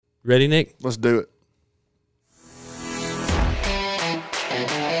Ready, Nick? Let's do it.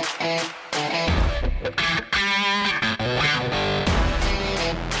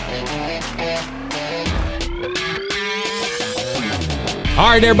 All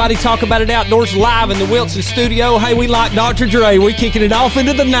right, everybody, Talk About It Outdoors live in the Wilson studio. Hey, we like Dr. Dre. We're kicking it off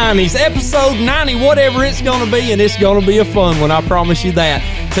into the 90s. Episode 90, whatever it's going to be, and it's going to be a fun one, I promise you that.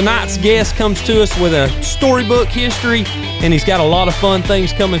 Tonight's guest comes to us with a storybook history, and he's got a lot of fun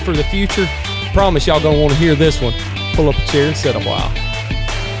things coming for the future. I promise y'all going to want to hear this one. Pull up a chair and sit a while.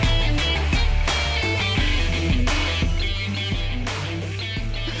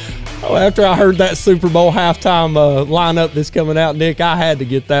 Oh, after I heard that Super Bowl halftime lineup that's coming out, Nick, I had to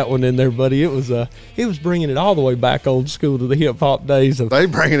get that one in there, buddy. It was bringing it all the way back old school to the hip hop days. They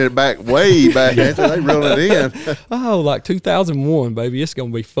bringing it back way back. They reeling it in. Oh, like 2001, baby. It's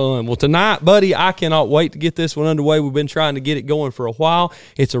going to be fun. Well, tonight, buddy, I cannot wait to get this one underway. We've been trying to get it going for a while.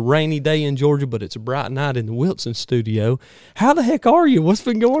 It's a rainy day in Georgia, but it's a bright night in the Wilson studio. How the heck are you? What's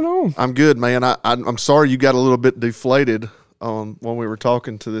been going on? I'm good, man. I'm sorry you got a little bit deflated when we were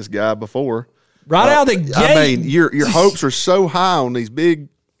talking to this guy before. Right out of the gate. I mean, your hopes are so high on these big,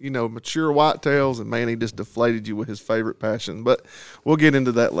 mature whitetails, and man, he just deflated you with his favorite passion. But we'll get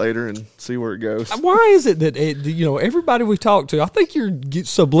into that later and see where it goes. Why is it that everybody we talk to, I think you're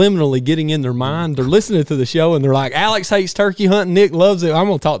subliminally getting in their mind. They're listening to the show and they're like, Alex hates turkey hunting, Nick loves it. I'm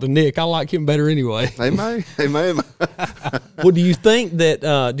gonna talk to Nick. I like him better anyway. They may. Well, do you think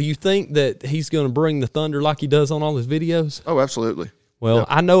that he's gonna bring the thunder like he does on all his videos? Oh, absolutely. Well, yeah.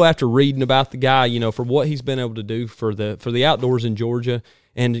 I know after reading about the guy, for what he's been able to do for the outdoors in Georgia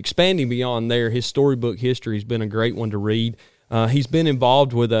and expanding beyond there, his storybook history has been a great one to read. He's been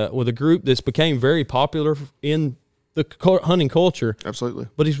involved with a group that's became very popular in the hunting culture. Absolutely.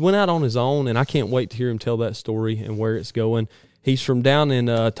 But he's went out on his own, and I can't wait to hear him tell that story and where it's going. He's from down in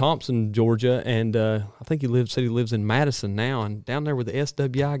Thompson, Georgia, and I think he lives in Madison now, and down there with the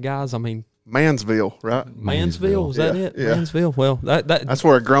SWI guys. I mean, Mansville, right? Mansville, was that it? Yeah. Mansville. Well, that's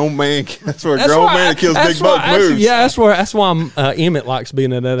where a grown man. That's where a grown man kills big buck moves. Yeah, that's why Emmett likes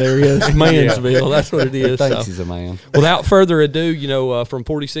being in that area. It's Mansville. That's what it is. Thinks he's a man. Without further ado, from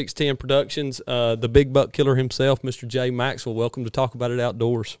 4610 Productions, the big buck killer himself, Mr. Jay Maxwell. Welcome to Talk About It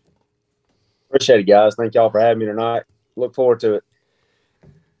Outdoors. Appreciate it, guys. Thank y'all for having me tonight. Look forward to it.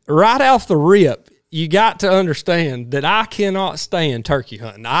 Right off the rip, you got to understand that I cannot stand turkey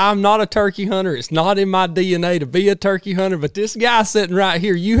hunting. I'm not a turkey hunter. It's not in my DNA to be a turkey hunter, but this guy sitting right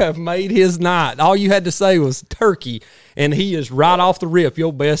here, you have made his night. All you had to say was turkey, and he is right off the rip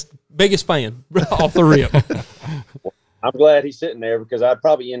your biggest fan off the rip. I'm glad he's sitting there because I'd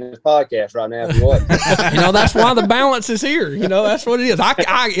probably end this podcast right now if he wasn't. That's why the balance is here. That's what it is.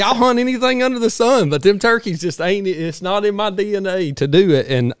 I'll hunt anything under the sun, but them turkeys just ain't. It's not in my DNA to do it,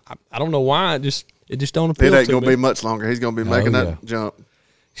 and I don't know why. It just don't appeal to me. It ain't gonna be much longer. He's gonna be making that jump.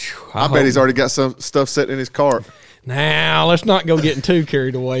 I bet he's already got some stuff set in his cart. Now let's not go getting too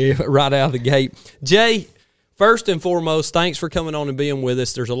carried away right out of the gate, Jay. First and foremost, thanks for coming on and being with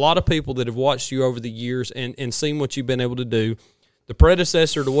us. There's a lot of people that have watched you over the years and seen what you've been able to do. The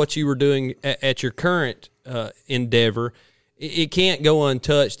predecessor to what you were doing at your current endeavor, it can't go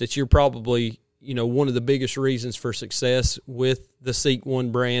untouched that you're probably one of the biggest reasons for success with the Seek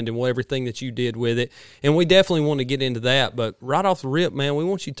One brand and everything that you did with it. And we definitely want to get into that. But right off the rip, man, we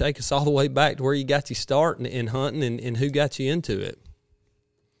want you to take us all the way back to where you got your start in hunting and who got you into it.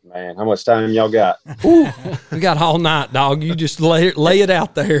 Man, how much time y'all got? Ooh, we got all night, dog. You just lay it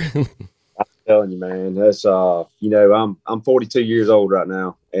out there. I'm telling you, man. That's I'm 42 years old right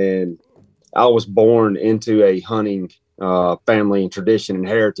now, and I was born into a hunting family and tradition and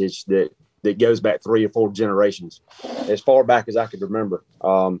heritage that goes back 3 or 4 generations, as far back as I could remember.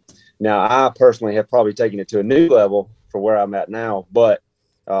 Now, I personally have probably taken it to a new level for where I'm at now, but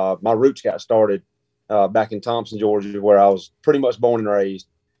my roots got started back in Thompson, Georgia, where I was pretty much born and raised.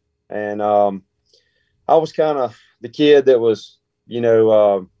 And I was kind of the kid that was, you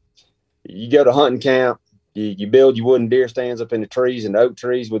go to hunting camp, you build your wooden deer stands up in the trees and the oak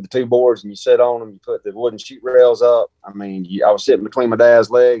trees with the 2 boards, and you sit on them. You put the wooden sheet rails up. I mean, I was sitting between my dad's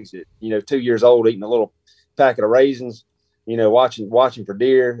legs at, 2 years old, eating a little packet of raisins, watching for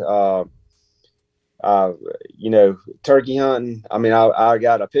deer. Turkey hunting. I mean, I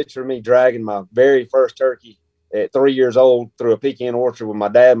got a picture of me dragging my very first turkey at 3 years old through a pecan orchard with my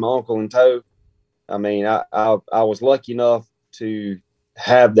dad and my uncle in tow. I mean, I was lucky enough to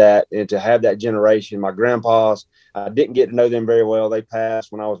have that and to have that generation. My grandpas, I didn't get to know them very well. They passed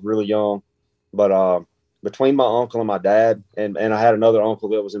when I was really young. But between my uncle and my dad, and I had another uncle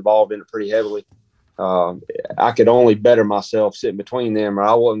that was involved in it pretty heavily, I could only better myself sitting between them, or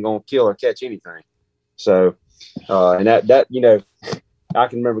I wasn't going to kill or catch anything. So, and that you know, I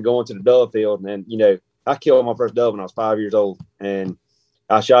can remember going to the dove field, and then, you know, I killed my first dove when I was 5 years old, and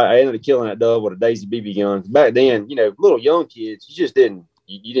I ended up killing that dove with a Daisy BB gun. Back then, you know, little young kids, you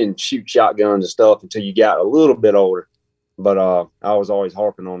didn't shoot shotguns and stuff until you got a little bit older. But I was always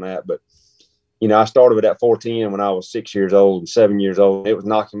harping on that. But, you know, I started with that 410 when I was 6 years old and 7 years old. It was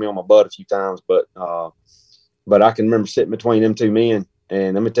knocking me on my butt a few times, but I can remember sitting between them two men,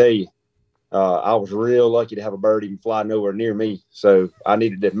 and let me tell you, I was real lucky to have a bird even fly nowhere near me. So I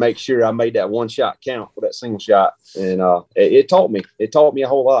needed to make sure I made that one shot count for that single shot. And it taught me. It taught me a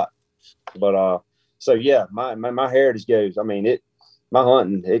whole lot. But so, yeah, my heritage goes, I mean, my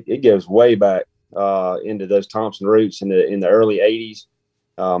hunting, it goes way back into those Thompson roots in the early 80s.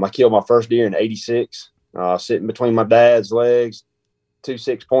 I killed my first deer in 86, sitting between my dad's legs, 2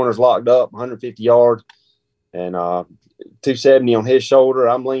 6-pointers locked up, 150 yards. And 270 on his shoulder.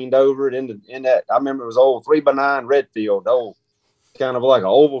 I'm leaned over it in that. I remember it was old 3x9 Redfield, old kind of like an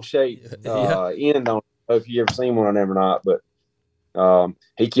oval shape end on it. I don't know if you ever seen one on them or not, but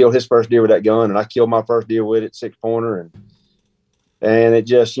he killed his first deer with that gun, and I killed my first deer with it, 6-pointer, and it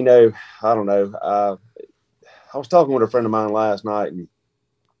just, you know, I don't know. I was talking with a friend of mine last night, and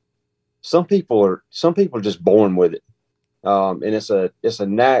some people are just born with it. And it's a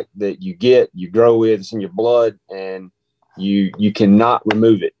knack that you grow with, it's in your blood, and you cannot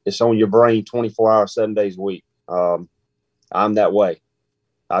remove it. It's on your brain 24 hours, 7 days a week. I'm that way.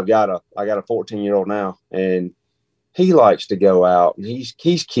 I got a 14-year-old now, and he likes to go out, and he's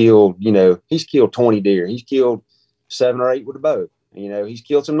killed 20 deer. He's killed 7 or 8 with a bow. You know, he's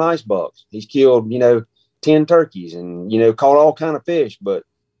killed some nice bucks. He's killed, 10 turkeys, and, caught all kind of fish, but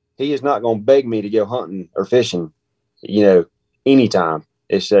he is not going to beg me to go hunting or fishing, anytime.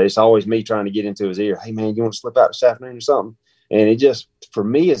 It's always me trying to get into his ear. Hey man, you want to slip out this afternoon or something? And it just, for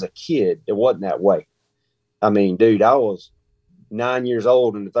me as a kid, it wasn't that way. I mean, dude, I was 9 years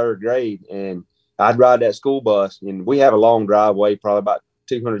old in the 3rd grade, and I'd ride that school bus, and we have a long driveway, probably about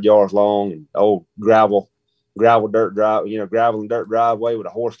 200 yards long, and old gravel dirt drive, gravel and dirt driveway with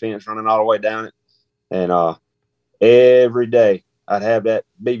a horse fence running all the way down it. And every day I'd have that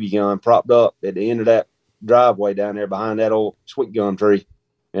BB gun propped up at the end of that driveway down there behind that old sweet gum tree,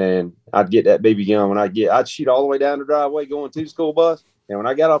 and I'd get that BB gun I'd shoot all the way down the driveway going to the school bus, and when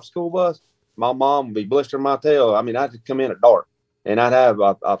I got off the school bus, my mom would be blistering my tail. I mean, I'd come in at dark, and I'd have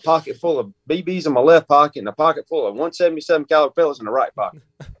a pocket full of BBs in my left pocket and a pocket full of 177 caliber pellets in the right pocket.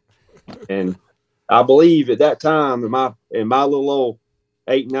 And I believe at that time, in my little old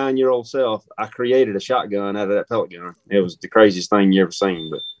 8-9-year-old self, I created a shotgun out of that pellet gun. It was the craziest thing you ever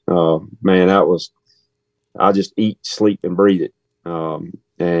seen, but man, I just eat, sleep, and breathe it. And,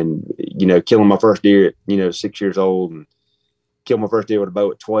 killing my first deer at, 6 years old, and killed my first deer with a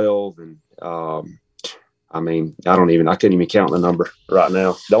bow at 12. And, I couldn't even count the number right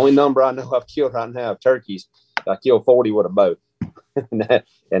now. The only number I know I've killed right now of turkeys, I killed 40 with a bow.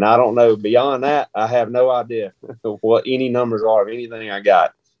 And I don't know, beyond that, I have no idea what any numbers are of anything I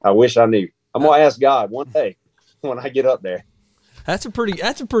got. I wish I knew. I'm going to ask God one day when I get up there. That's a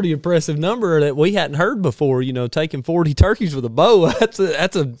pretty impressive number that we hadn't heard before. Taking 40 turkeys with a bow. That's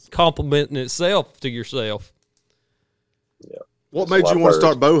a compliment in itself to yourself. Yeah. What made you want to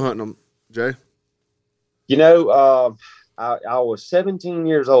start bow hunting them, Jay? I was 17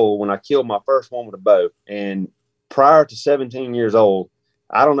 years old when I killed my first one with a bow, and prior to 17 years old,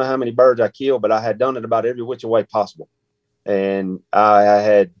 I don't know how many birds I killed, but I had done it about every which way possible, and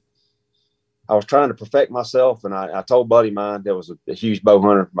I was trying to perfect myself, and I told a buddy of mine that was a huge bow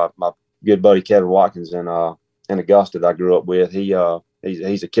hunter, my good buddy Kevin Watkins in Augusta that I grew up with.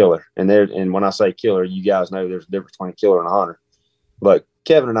 He's a killer, and when I say killer, you guys know there's a difference between a killer and a hunter. But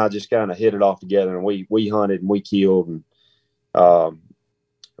Kevin and I just kind of hit it off together, and we hunted and we killed, and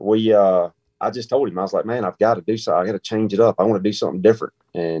I just told him, I was like, man, I've got to do something. I got to change it up. I want to do something different.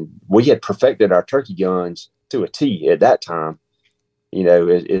 And we had perfected our turkey guns to a T at that time.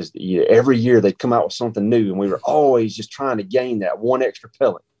 Every year they'd come out with something new, and we were always just trying to gain that one extra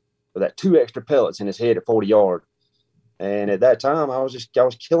pellet or that 2 extra pellets in his head at 40 yards. And at that time, I was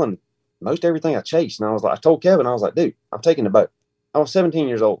killing most everything I chased. And I told Kevin, I was like, dude, I'm taking the bow. I was 17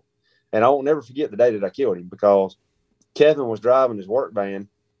 years old, and I won't never forget the day that I killed him, because Kevin was driving his work van,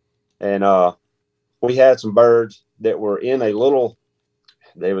 and we had some birds that were in it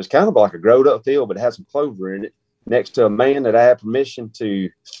was kind of like a growed up field, but it had some clover in it, next to a man that I had permission to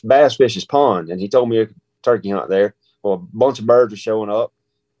bass fish his pond. And he told me a turkey hunt there. Well, a bunch of birds were showing up,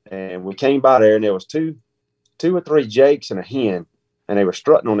 and we came by there, and there was two or three jakes and a hen, and they were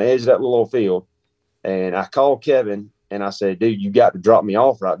strutting on the edge of that little old field. And I called Kevin and I said, dude, you got to drop me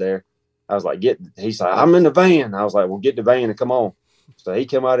off right there. I was like, he's like, I'm in the van. I was like, well, get the van and come on. So he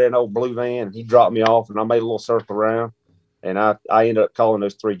came out in an old blue van and he dropped me off and I made a little circle around. And I ended up calling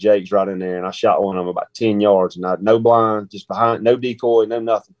those 3 jakes right in there, and I shot one of them about 10 yards, and I had no blind, just behind, no decoy, no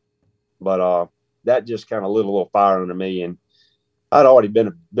nothing. But that just kind of lit a little fire under me. And I'd already been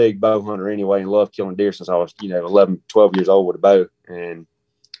a big bow hunter anyway and loved killing deer since I was, 11, 12 years old with a bow. And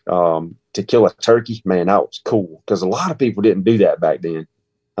to kill a turkey, man, that was cool because a lot of people didn't do that back then.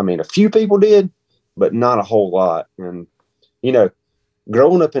 I mean, a few people did, but not a whole lot. And,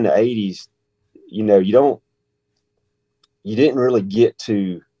 growing up in the 80s, you didn't really get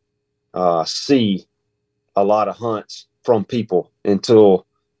to see a lot of hunts from people until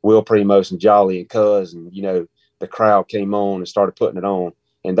Will Primos and Jolly and Cuz and, the crowd came on and started putting it on.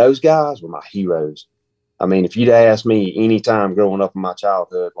 And those guys were my heroes. I mean, if you'd asked me any time growing up in my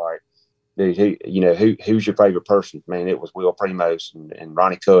childhood, like, dude, who's your favorite person? Man, it was Will Primos and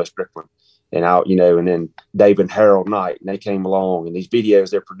Ronnie Cuz Strickland. And and then David and Harold Knight, and they came along and these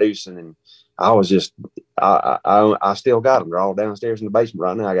videos they're producing. And I was just, I still got them. They're all downstairs in the basement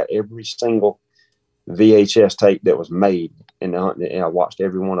right now. I got every single VHS tape that was made in the hunt, and I watched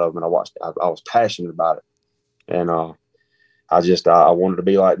every one of them. And I was passionate about it. And I wanted to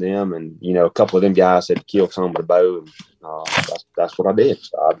be like them. And, a couple of them guys had killed some with a bow. And that's what I did.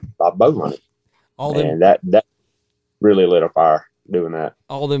 So I bow hunted. And that really lit a fire doing that.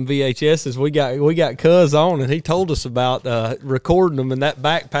 All them VHSs we got Cuz on, and he told us about recording them in that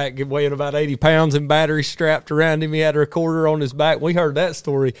backpack weighing about 80 pounds and batteries strapped around him. He had a recorder on his back. We heard that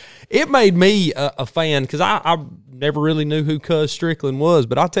story. It made me a fan because I never really knew who Cuz Strickland was,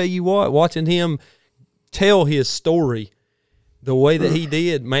 but I'll tell you what, watching him tell his story the way that he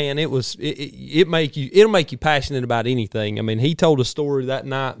did, man, it'll make you passionate about anything. I mean, he told a story that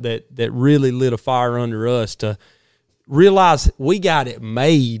night that really lit a fire under us to realize we got it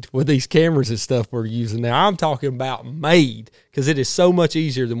made with these cameras and stuff we're using now. I'm talking about made because it is so much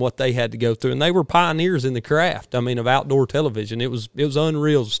easier than what they had to go through. And they were pioneers in the craft, of outdoor television. It was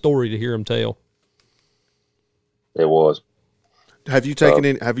unreal story to hear them tell. It was. Have you taken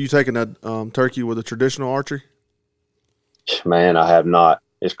a turkey with a traditional archery? Man, I have not.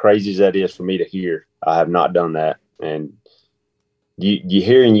 As crazy as that is for me to hear, I have not done that. And you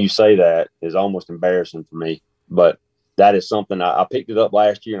hearing you say that is almost embarrassing for me. But that is something I picked it up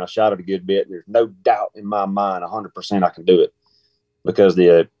last year and I shot it a good bit. And there's no doubt in my mind, 100% I can do it because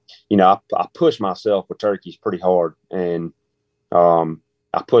I push myself with turkeys pretty hard. And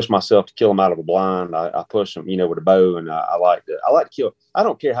I push myself to kill them out of a blind. I push them, with a bow, and I like to kill. I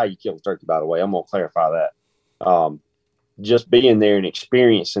don't care how you kill a turkey, by the way. I'm going to clarify that. Just being there and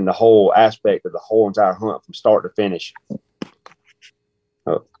experiencing the whole aspect of the whole entire hunt from start to finish.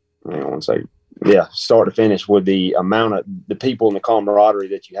 Oh, hang on one second. Yeah, start to finish with the amount of the people and the camaraderie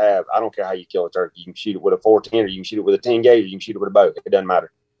that you have. I don't care how you kill a turkey. You can shoot it with a 410 or you can shoot it with a 10 gauge or you can shoot it with a bow. It doesn't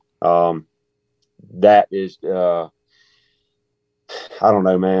matter. That is, I don't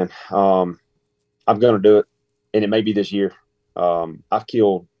know, man. I'm going to do it, and it may be this year. I've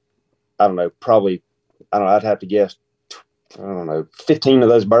killed, I'd have to guess, 15 of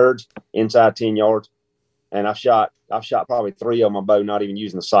those birds inside 10 yards. And I've shot probably 3 on my bow, not even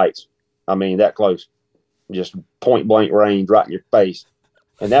using the sights. I mean, that close, just point blank range right in your face.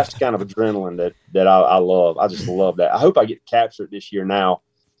 And that's the kind of adrenaline that I love. I just love that. I hope I get to capture it this year now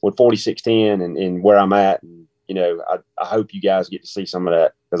with 4610 and where I'm at. And, I hope you guys get to see some of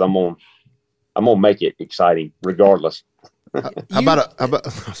that because I'm going to make it exciting regardless. How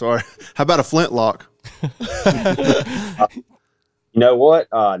about a flintlock? You know what?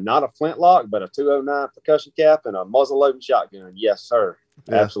 Not a flintlock, but a 209 percussion cap and a muzzle loading shotgun. Yes, sir.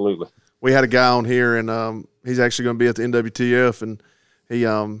 Yeah. Absolutely. We had a guy on here, and he's actually going to be at the NWTF, and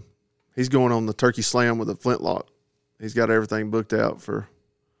he's going on the Turkey Slam with a flintlock. He's got everything booked out for.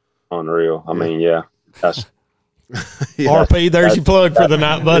 Unreal. I mean, yeah, that's. Yeah. RP, there's your plug for the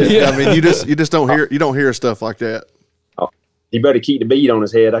night, buddy. Yeah, I mean, you just don't hear stuff like that. He better keep the bead on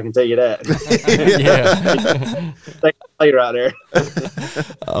his head. I can tell you that. Yeah. Later out there.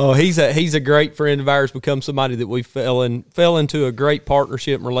 Oh, he's a great friend of ours. Become somebody that we fell into a great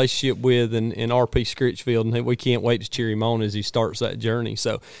partnership and relationship with in RP Scritchfield, and we can't wait to cheer him on as he starts that journey.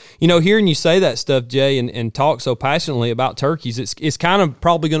 So, hearing you say that stuff, Jay, and talk so passionately about turkeys, it's kind of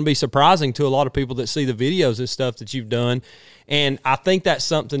probably going to be surprising to a lot of people that see the videos and stuff that you've done. And I think that's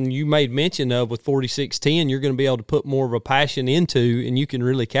something you made mention of with 4610. You're going to be able to put more of a passion into, and you can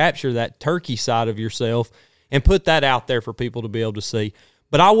really capture that turkey side of yourself and put that out there for people to be able to see.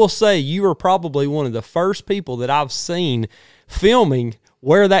 But I will say you are probably one of the first people that I've seen filming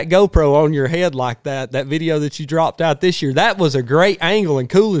wear that GoPro on your head like that video that you dropped out this year, that was a great angle and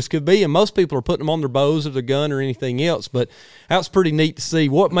cool as could be. And most people are putting them on their bows or their gun or anything else, but that was pretty neat to see.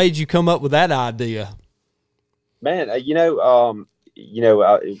 What made you come up with that idea? Man, I've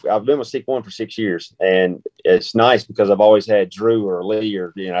been with Seek One for 6 years, and it's nice because I've always had Drew or Lee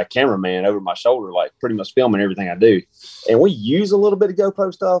or a cameraman over my shoulder, like pretty much filming everything I do. And we use a little bit of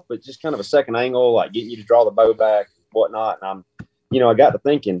GoPro stuff, but just kind of a second angle, like getting you to draw the bow back, whatnot. And I got to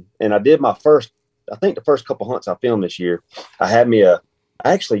thinking, and I did the first couple hunts I filmed this year, I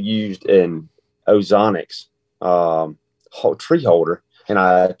actually used an Ozonics tree holder, and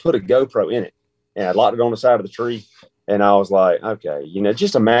I put a GoPro in it, and I locked it on the side of the tree. And I was like, okay,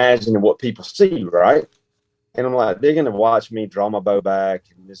 just imagining what people see, right? And I'm like, they're going to watch me draw my bow back,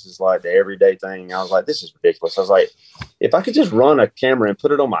 and this is like the everyday thing. I was like, this is ridiculous. I was like, if I could just run a camera and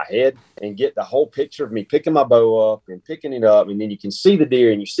put it on my head and get the whole picture of me picking my bow up and picking it up, and then you can see the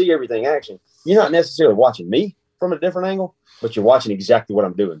deer and you see everything action. You're not necessarily watching me from a different angle, but you're watching exactly what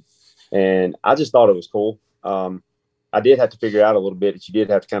I'm doing. And I just thought it was cool. I did have to figure out a little bit that you did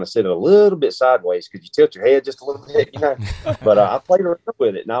have to kind of sit it a little bit sideways because you tilt your head just a little bit, But I played around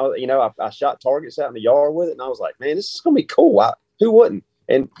with it. Now, I shot targets out in the yard with it, and I was like, man, this is going to be cool. Who wouldn't?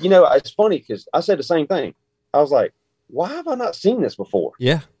 And, it's funny because I said the same thing. I was like, why have I not seen this before?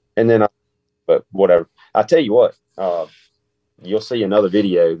 Yeah. And then, but whatever. I tell you what, you'll see another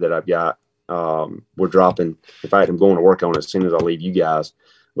video that I've got. We're dropping. In fact, I'm going to work on it as soon as I leave you guys.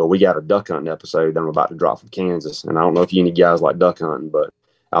 But we got a duck hunting episode that I'm about to drop from Kansas. And I don't know if any guys like duck hunting, but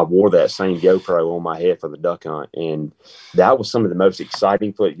I wore that same GoPro on my head for the duck hunt. And that was some of the most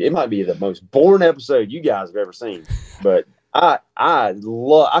exciting footage. It might be the most boring episode you guys have ever seen. But I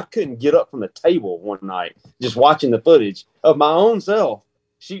couldn't get up from the table one night just watching the footage of my own self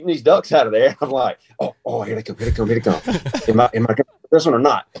shooting these ducks out of there. I'm like, oh, here they come. Am I going to this one or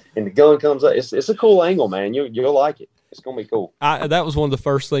not? And the gun comes up. It's a cool angle, man. You'll like it. It's going to be cool. That was one of the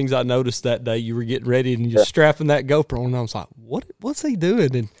first things I noticed that day. You were getting ready and you're strapping that GoPro, and I was like, what's he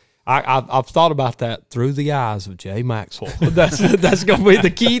doing? And I've thought about that through the eyes of Jay Maxwell. That's going to be the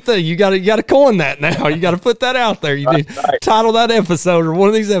key thing. You got to coin that now. You got to put that out there. You need to title that episode or one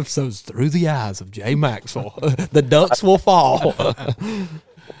of these episodes, Through the Eyes of Jay Maxwell. The ducks will fall.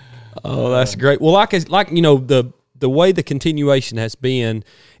 Oh, that's great. Well, the way the continuation has been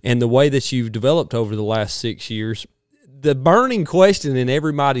and the way that you've developed over the last 6 years, the burning question in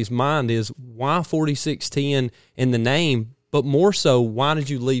everybody's mind is why 4610 in the name, but more so, why did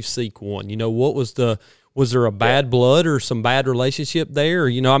you leave Seek One? What was there a bad blood or some bad relationship there?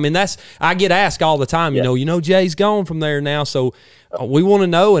 I get asked all the time, Jay's gone from there now. So we want to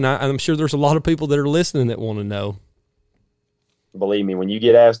know. And I'm sure there's a lot of people that are listening that want to know. Believe me, when you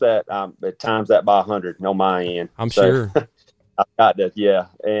get asked that, it times that by 100 on my end. I'm sure. I've got that. Yeah.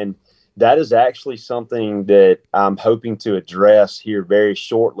 And that is actually something that I'm hoping to address here very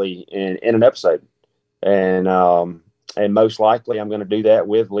shortly in an episode. And most likely I'm going to do that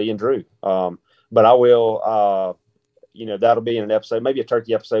with Lee and Drew. But I will, that'll be in an episode, maybe a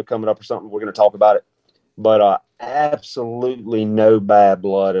turkey episode coming up or something. We're going to talk about it, but absolutely no bad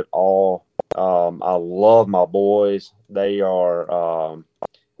blood at all. I love my boys. They are,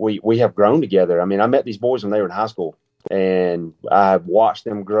 we have grown together. I mean, I met these boys when they were in high school, and I've watched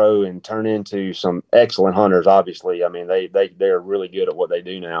them grow and turn into some excellent hunters. Obviously, I mean, they're really good at what they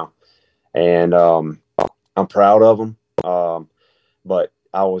do now, and I'm proud of them. But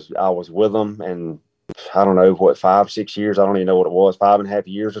I was with them, and I don't know 5-6 years. I don't even know what it was, 5.5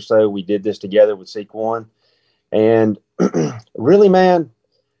 years or so. We did this together with Seek One, and really, man,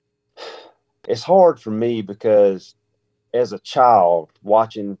 it's hard for me because as a child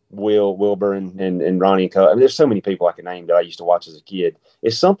watching Wilbur and Ronnie and Co. I mean, there's so many people I can name that I used to watch as a kid.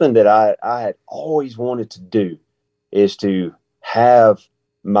 It's something that I had always wanted to do, is to have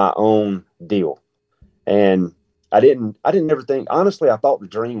my own deal. And I didn't ever think, honestly, I thought the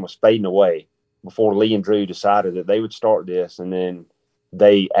dream was fading away before Lee and Drew decided that they would start this. And then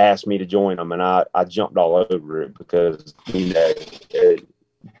they asked me to join them, and I jumped all over it because, you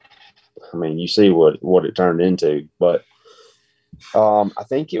see what it turned into. But I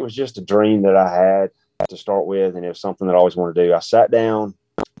think it was just a dream that I had to start with, and it was something that I always wanted to do. I sat down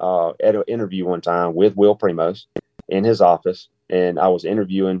at an interview one time with Will Primos in his office, and I was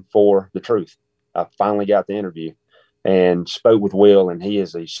interviewing for The Truth. I finally got the interview and spoke with Will, and he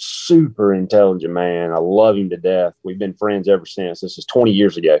is a super intelligent man. I love him to death. We've been friends ever since. This is 20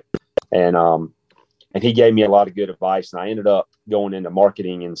 years ago. And he gave me a lot of good advice, and I ended up going into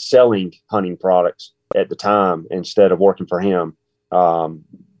marketing and selling hunting products at the time instead of working for him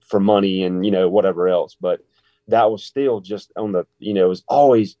for money and, whatever else. But that was still just on the, it was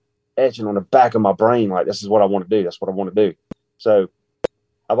always etching on the back of my brain. Like, this is what I want to do. That's what I want to do. So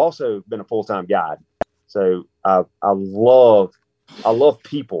I've also been a full-time guide. So I love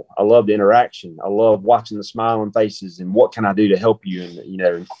people. I love the interaction. I love watching the smiling faces and what can I do to help you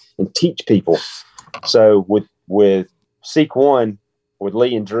and teach people. So with Seek One, with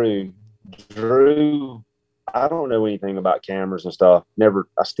Lee and Drew, I don't know anything about cameras and stuff.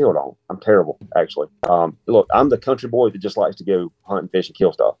 I still don't. I'm terrible, actually. Look, I'm the country boy that just likes to go hunt and fish and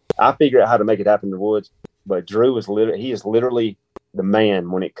kill stuff. I figure out how to make it happen in the woods, but Drew is literally the man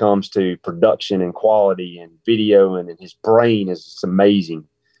when it comes to production and quality and video, and his brain is just amazing.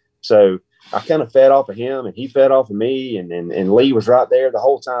 So I kind of fed off of him, and he fed off of me, and Lee was right there the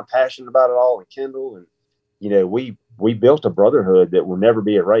whole time, passionate about it all, and Kendall, and we built a brotherhood that will never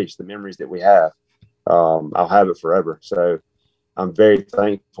be erased. The memories that we have, I'll have it forever. So I'm very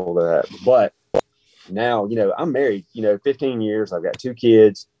thankful to that. But now, I'm married, 15 years. I've got 2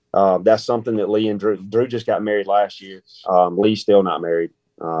 kids. That's something that Lee and Drew just got married last year. Lee's still not married.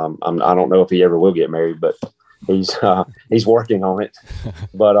 I don't know if he ever will get married, but he's working on it.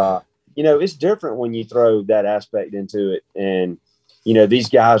 But, it's different when you throw that aspect into it. And, these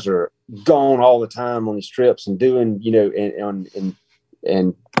guys are gone all the time on these trips and doing,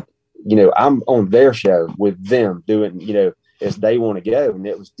 and I'm on their show with them doing, as they want to go. And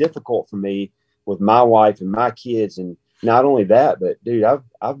it was difficult for me with my wife and my kids. And not only that, but dude,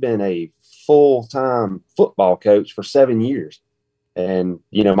 I've been a full-time football coach for 7 years. And,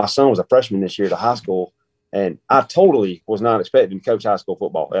 my son was a freshman this year at a high school, and I totally was not expecting to coach high school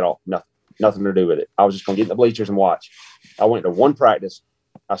football at all. Nothing to do with it. I was just going to get in the bleachers and watch. I went to one practice.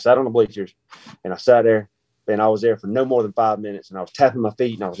 I sat on the bleachers, and I sat there, and I was there for no more than 5 minutes, and I was tapping my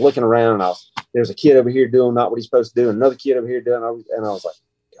feet, and I was looking around, and there was a kid over here doing not what he's supposed to do, and another kid over here doing, and I was like,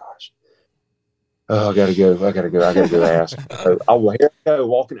 gosh. Oh, I gotta go ask. So here I go,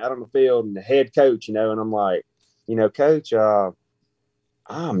 walking out on the field, and the head coach, and I'm like, Coach,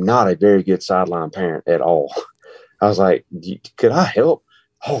 I'm not a very good sideline parent at all. I was like, could I help?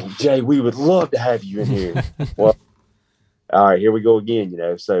 Oh, Jay, we would love to have you in here. Well, all right, here we go again,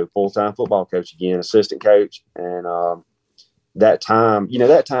 so full-time football coach again, assistant coach. And that time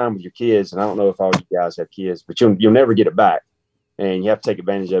with your kids, and I don't know if all you guys have kids, but you'll never get it back. And you have to take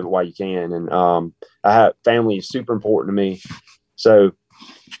advantage of it while you can. And family is super important to me. So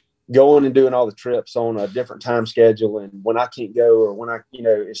going and doing all the trips on a different time schedule, and when I can't go, or when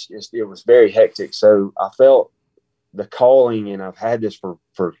it was very hectic. So I felt the calling, and I've had this for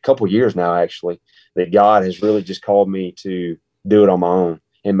a couple of years now, actually, that God has really just called me to do it on my own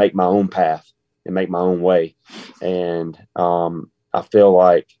and make my own path and make my own way. And I feel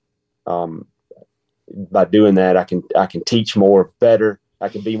like by doing that, I can teach more, better. I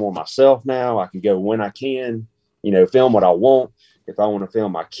can be more myself now. I can go when I can, film what I want. If I want to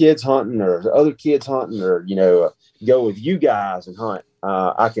film my kids hunting or other kids hunting, or, go with you guys and hunt,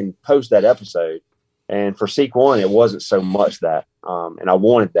 I can post that episode. And for Seek One, it wasn't so much that. And I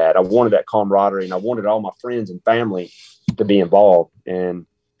wanted that. I wanted that camaraderie, and I wanted all my friends and family to be involved. And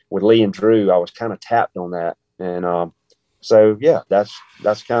with Lee and Drew, I was kind of tapped on that. And so, yeah, that's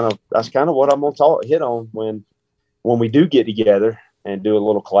kind of what I'm going to hit on when we do get together and do a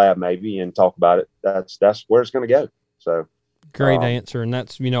little collab maybe and talk about it. That's where it's going to go. So great answer. And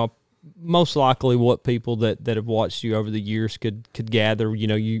that's, most likely what people that have watched you over the years could gather.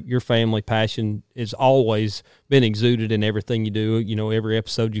 Your family passion has always been exuded in everything you do. Every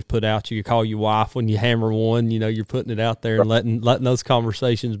episode you've put out, you call your wife when you hammer one, you're putting it out there and letting those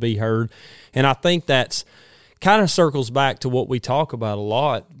conversations be heard. And I think that's kind of circles back to what we talk about a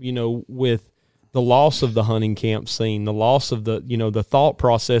lot, with the loss of the hunting camp scene, the loss of the, the thought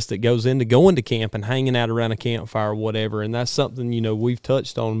process that goes into going to camp and hanging out around a campfire or whatever. And that's something, we've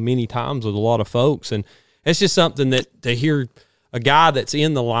touched on many times with a lot of folks. And it's just something that to hear a guy that's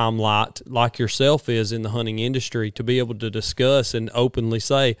in the limelight like yourself is in the hunting industry to be able to discuss and openly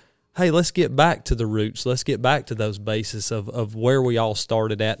say, hey, let's get back to the roots. Let's get back to those bases of where we all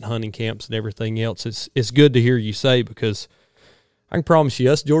started at in hunting camps and everything else. It's good to hear you say, because I can promise you,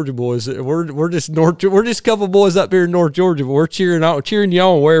 us Georgia boys, we're just a couple boys up here in North Georgia, but we're cheering you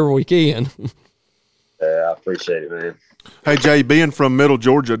on wherever we can. Yeah, I appreciate it, man. Hey Jay, being from Middle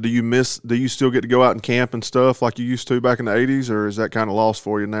Georgia, do you still get to go out and camp and stuff like you used to back in the 80s, or is that kind of lost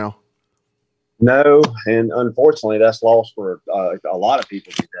for you now? No, and unfortunately, that's lost for a lot of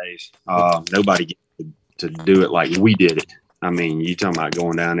people these days. Nobody gets to do it like we did it. I mean, you talking about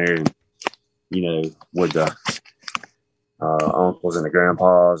going down there and with the uncles and the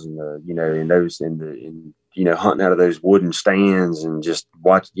grandpas and hunting out of those wooden stands and just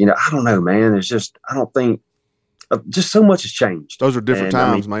watch. I don't know, man. It's just I don't think just so much has changed. Those are different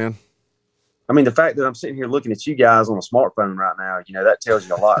times, man. I mean, the fact that I'm sitting here looking at you guys on a smartphone right now, that tells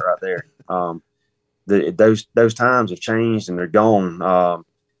you a lot right there. Those times have changed and they're gone.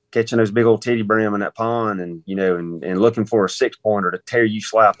 Catching those big old titty brim in that pond and looking for a 6-pointer to tear you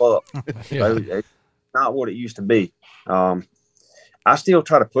slap up. Yeah. It's not what it used to be. I still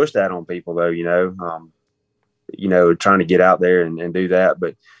try to push that on people though, trying to get out there and do that.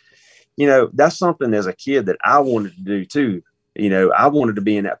 But, that's something as a kid that I wanted to do too. I wanted to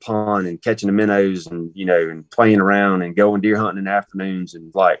be in that pond and catching the minnows and, and playing around and going deer hunting in the afternoons.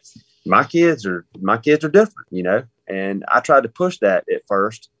 And like my kids are different, and I tried to push that at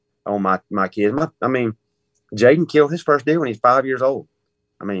first on my kids. Jaden killed his first deer when he's 5 years old.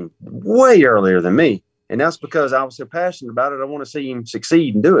 Way earlier than me. And that's because I was so passionate about it. I want to see him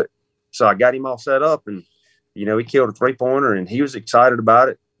succeed and do it. So I got him all set up and, he killed a 3-pointer and he was excited about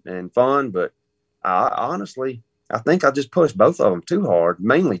it and fun. But I think I just pushed both of them too hard,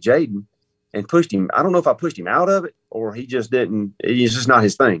 mainly Jaden, and pushed him. I don't know if I pushed him out of it or he just didn't. It's just not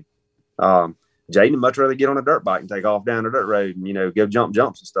his thing. Jaden would much rather get on a dirt bike and take off down the dirt road and, go jumps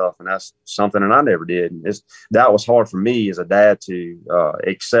and stuff. And that's something that I never did. And that was hard for me as a dad to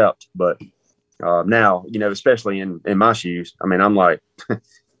accept. But now, especially in my shoes, I'm like,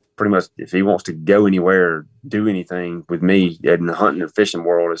 pretty much if he wants to go anywhere or do anything with me in the hunting and fishing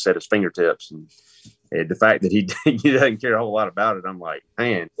world, it's at his fingertips. And the fact that he doesn't care a whole lot about it, I'm like,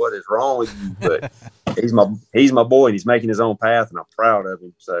 man, what is wrong with you? But he's my boy and he's making his own path and I'm proud of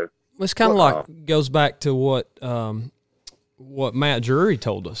him. So it's kind of goes back to what Matt Drury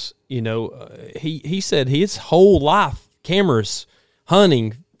told us. He said his whole life, cameras,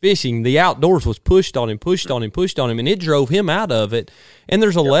 hunting, fishing, the outdoors was pushed on him, and it drove him out of it. And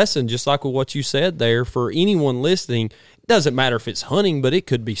there's a lesson, just like with what you said there, for anyone listening. It doesn't matter if it's hunting, but it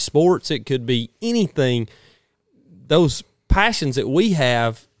could be sports, it could be anything. Those passions that we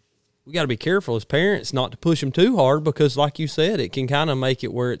have, we got to be careful as parents not to push them too hard because, like you said, it can kind of make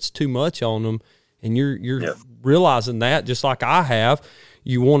it where it's too much on them. And you're realizing that, just like I have.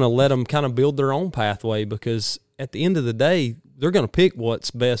 You want to let them kind of build their own pathway because at the end of the day, they're going to pick what's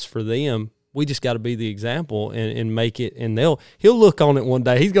best for them. We just got to be the example and make it. And he'll look on it one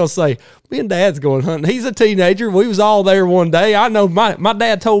day. He's going to say, me and Dad's going hunting. He's a teenager. We was all there one day. I know my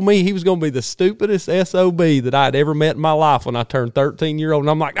dad told me he was going to be the stupidest SOB that I'd ever met in my life when I turned 13-year-old. And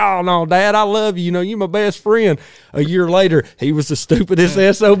I'm like, oh, no, Dad, I love you. You're my best friend. A year later, he was the stupidest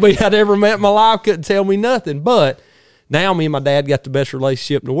SOB I'd ever met in my life. Couldn't tell me nothing. But now me and my dad got the best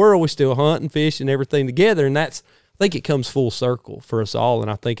relationship in the world. We still hunt and fish and everything together. And I think it comes full circle for us all,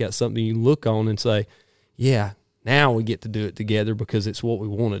 and I think that's something you look on and say, yeah, now we get to do it together because it's what we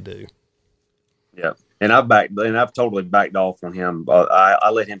want to do. Yeah, and I've totally backed off on him.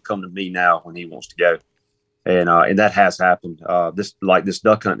 I let him come to me now when he wants to go, and that has happened. This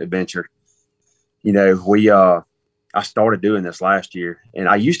duck hunting adventure, I started doing this last year, and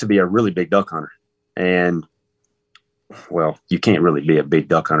I used to be a really big duck hunter, and well, you can't really be a big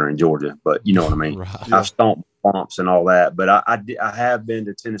duck hunter in Georgia, but you know what I mean. Right. I've stomped bumps and all that, but I have been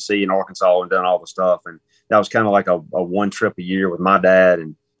to Tennessee and Arkansas and done all the stuff, and that was kind of like a one trip a year with my dad.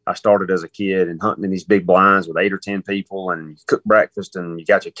 And I started as a kid and hunting in these big blinds with 8 or 10 people, and you cook breakfast and you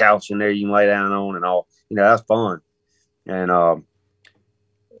got your couch in there you can lay down on and all. That's fun. And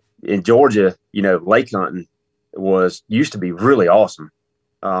in Georgia, lake hunting used to be really awesome.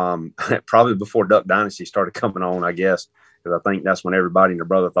 Probably before Duck Dynasty started coming on, I guess, because I think that's when everybody and their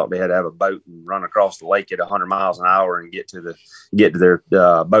brother thought they had to have a boat and run across the lake at 100 miles an hour and get to their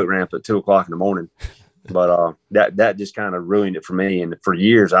boat ramp at 2:00 in the morning. But that just kind of ruined it for me. And for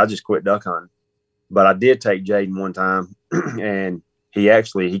years, I just quit duck hunting. But I did take Jaden one time, and he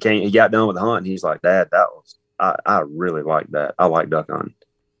got done with the hunt, and he's like, Dad, I really like that. I like duck hunting.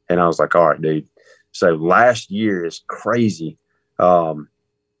 And I was like, all right, dude. So last year is crazy.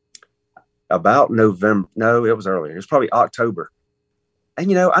 About November. No, it was earlier. It was probably October.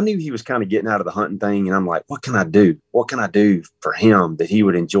 And, I knew he was kind of getting out of the hunting thing. And I'm like, what can I do? What can I do for him that he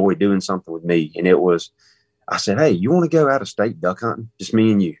would enjoy doing something with me? And I said, hey, you want to go out of state duck hunting? Just me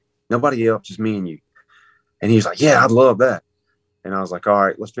and you. Nobody else, just me and you. And he was like, yeah, I'd love that. And I was like, all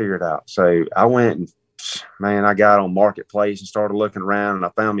right, let's figure it out. So I went and, man, I got on Marketplace and started looking around, and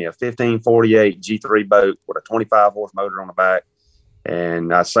I found me a 1548 G3 boat with a 25 horse motor on the back.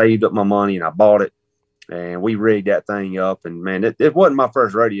 And I saved up my money and I bought it, and we rigged that thing up. And man, it wasn't my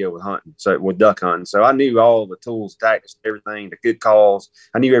first rodeo with duck hunting. So I knew all the tools, tactics, everything, the good calls.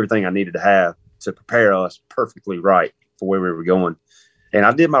 I knew everything I needed to have to prepare us perfectly right for where we were going. And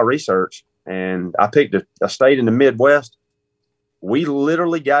I did my research, and I picked a state in the Midwest. We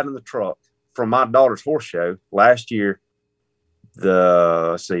literally got in the truck from my daughter's horse show last year,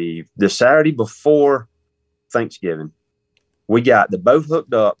 the Saturday before Thanksgiving, we got the boat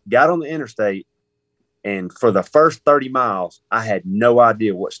hooked up, got on the interstate, and for the first 30 miles, I had no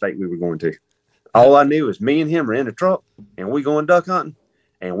idea what state we were going to. All I knew is me and him are in the truck, and we going duck hunting,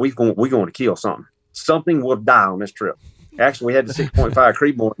 and we going to kill something. Something will die on this trip. Actually, we had the 6.5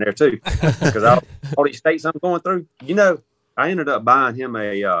 Creedmoor in there too, because all these states I'm going through, I ended up buying him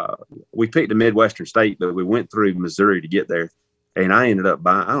we picked a Midwestern state, but we went through Missouri to get there. And I ended up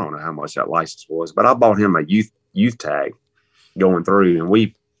buying, I don't know how much that license was, but I bought him a youth tag going through, and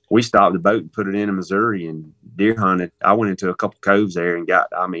we stopped the boat and put it in Missouri and deer hunted. I went into a couple coves there and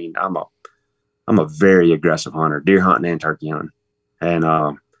I'm a very aggressive hunter, deer hunting and turkey hunting. And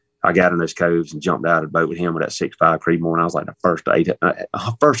I got in those coves and jumped out of the boat with him with that 6.5 Creedmoor. And I was like the first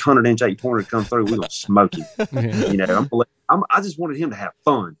 100-inch 8-pointer to come through. We're going to smoke him. Yeah. I just wanted him to have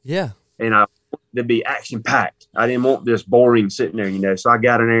fun. Yeah. And I wanted to be action packed. I didn't want this boring sitting there, So I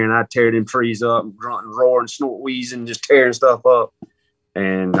got in there and I tear them trees up and grunt and roar and snort wheezing, just tearing stuff up.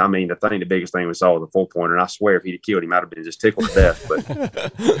 And the biggest thing we saw was a 4-pointer. And I swear if he'd have killed him, I'd have been just tickled to death.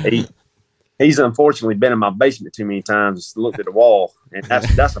 But he's unfortunately been in my basement too many times, just looked at the wall, and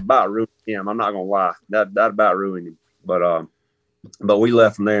that's about ruined him. I'm not gonna lie, that about ruined him. But we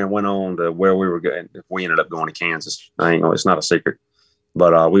left from there and went on to where we were going. We ended up going to Kansas. It's not a secret,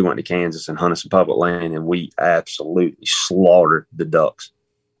 but we went to Kansas and hunted some public land, and we absolutely slaughtered the ducks.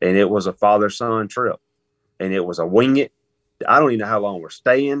 And it was a father-son trip, and it was a wing it. I don't even know how long we're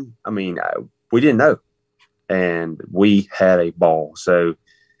staying. We didn't know, and we had a ball. So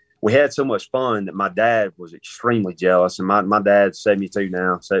we had so much fun that my dad was extremely jealous. And my dad's 72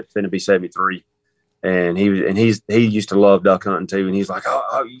 now, so finna be 73. And he used to love duck hunting too. And he's like,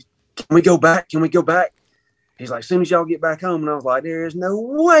 oh, can we go back? Can we go back? He's like, as soon as y'all get back home. And I was like, there is no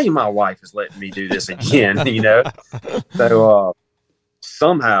way my wife is letting me do this again, So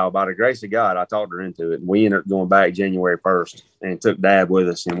somehow, by the grace of God, I talked her into it. And we ended up going back January 1st and took Dad with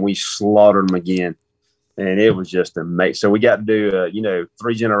us, and we slaughtered them again. And it was just amazing. So we got to do a,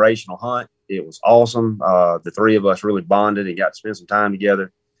 3-generational hunt. It was awesome. The three of us really bonded and got to spend some time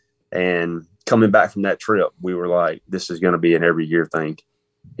together. And coming back from that trip, we were like, this is going to be an every year thing,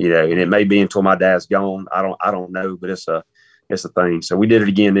 and it may be until my dad's gone. I don't know, but it's a thing. So we did it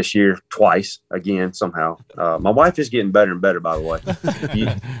again this year, twice again, somehow. My wife is getting better and better, by the way.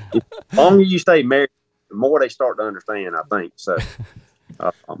 The longer you stay married, the more they start to understand, I think. So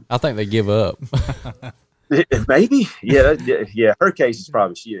I think they give up. Maybe. Yeah. Her case is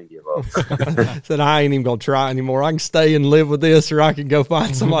probably she didn't give up. Said, I ain't even going to try anymore. I can stay and live with this, or I can go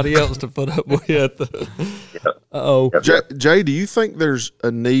find somebody else to put up with. Uh-oh. Jay, do you think there's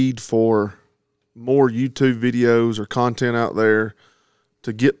a need for more YouTube videos or content out there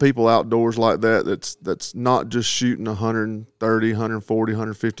to get people outdoors like that? That's not just shooting 130, 140,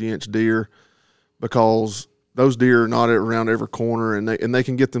 150-inch deer, because those deer are not around every corner, and they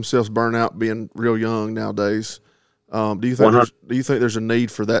can get themselves burned out being real young nowadays. Do you think there's a need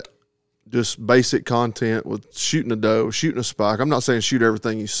for that? Just basic content with shooting a doe, shooting a spike. I'm not saying shoot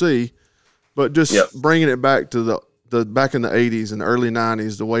everything you see, but just bringing it back to the back in the 80s and the early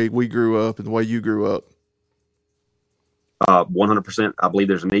 90s, the way we grew up and the way you grew up. 100%. I believe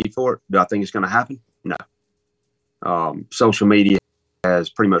there's a need for it. Do I think it's going to happen? No. Social media has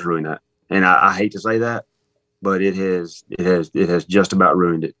pretty much ruined that, and I hate to say that, but it has just about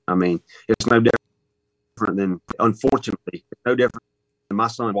ruined it. It's no different than, unfortunately, it's no different than my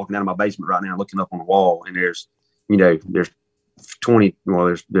son walking out of my basement right now, looking up on the wall, and there's 20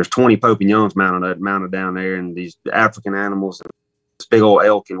 Pope and Youngs mounted down there, and these African animals and this big old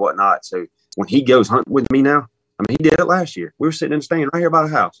elk and whatnot. So when he goes hunting with me now, he did it last year. We were sitting in the stand right here by the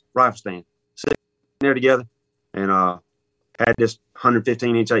house, rifle stand, sitting there together, and had this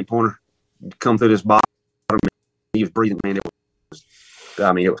 115-inch 8-pointer come through this bottom. He was breathing, man. It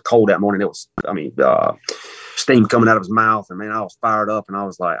was cold that morning. It was, steam coming out of his mouth, and man, I was fired up, and I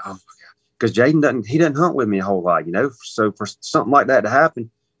was like, oh my God. Because Jaden doesn't hunt with me a whole lot, So for something like that to happen,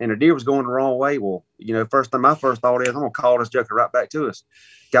 and the deer was going the wrong way, well, my first thought is, I'm gonna call this joker right back to us.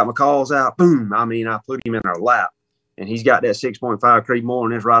 Got my calls out, boom. I put him in our lap, and he's got that 6.5 Creedmoor,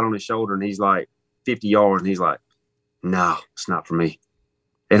 and it's right on his shoulder, and he's like 50 yards, and he's like, no, it's not for me.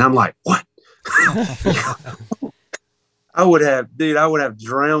 And I'm like, what? I would have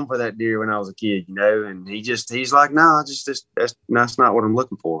drowned for that deer when I was a kid, and he's like, no, that's not what I'm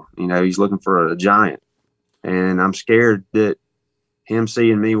looking for. He's looking for a giant, and I'm scared that him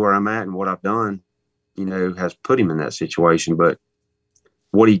seeing me where I'm at and what I've done, has put him in that situation. But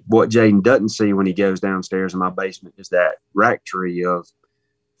what Jaden doesn't see when he goes downstairs in my basement is that rack tree of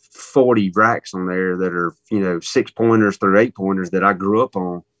 40 racks on there that are, 6-pointers through 8-pointers that I grew up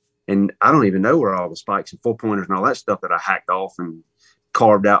on. And I don't even know where all the spikes and 4-pointers and all that stuff that I hacked off and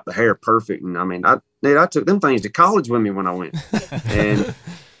carved out the hair perfect. And I mean, I took them things to college with me when I went. And,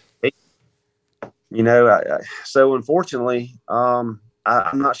 so unfortunately, I'm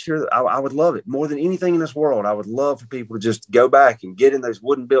not sure that I would love it more than anything in this world. I would love for people to just go back and get in those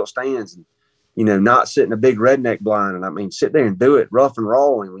wooden built stands and, not sit in a big redneck blind. And I mean, sit there and do it rough and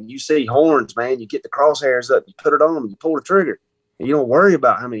raw. And when you see horns, man, you get the crosshairs up, you put it on them, you pull the trigger. And you don't worry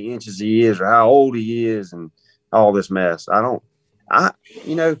about how many inches he is or how old he is and all this mess. I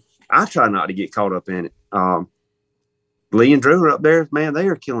try not to get caught up in it. Lee and Drew are up there, man, they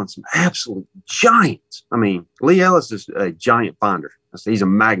are killing some absolute giants. I mean, Lee Ellis is a giant finder. He's a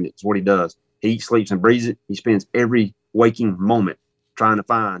magnet. It's what he does. He eats, sleeps, and breathes it. He spends every waking moment trying to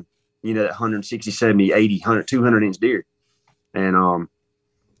find, that 160, 70, 80, 100, 200-inch deer. And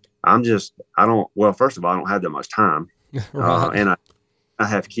first of all, I don't have that much time. Right. And I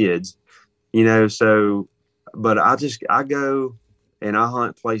have kids, but I go and I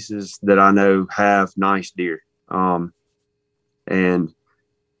hunt places that I know have nice deer. And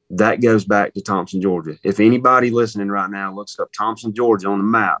that goes back to Thompson, Georgia. If anybody listening right now looks up Thompson, Georgia on the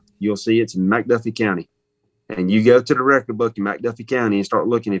map, you'll see it's in McDuffie County. And you go to the record book in McDuffie County and start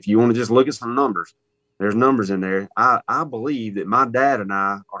looking. If you want to just look at some numbers, there's numbers in there. I believe that my dad and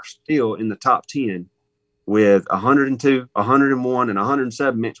I are still in the top 10 with 102, 101, and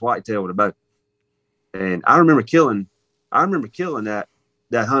 107-inch whitetail with a bow. And I remember killing that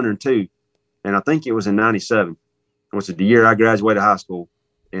 102, and I think it was in 97, which is the year I graduated high school.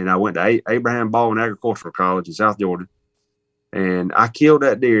 And I went to Abraham Baldwin Agricultural College in South Georgia. And I killed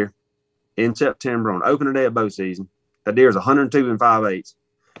that deer in September on opening day of bow season. That deer is 102 and 5/8.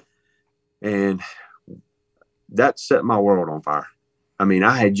 And that set my world on fire. I mean,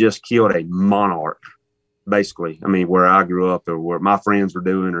 I had just killed a monarch, basically. I mean, where I grew up or where my friends were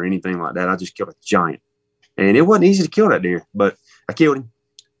doing or anything like that. I just killed a giant. And it wasn't easy to kill that deer, but I killed him,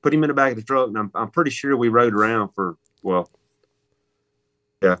 put him in the back of the truck, and I'm pretty sure we rode around for,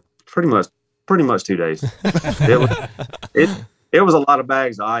 pretty much 2 days. It was a lot of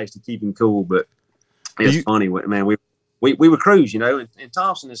bags of ice to keep him cool, but it's funny, man. We would cruise, and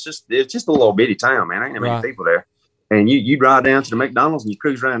Thompson it's just a little bitty town, man. Ain't that many people there. And you drive down to the McDonald's and you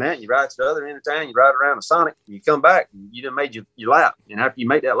cruise around that, and you ride to the other end of town, you ride around the Sonic, and you come back, and you done made your lap. And after you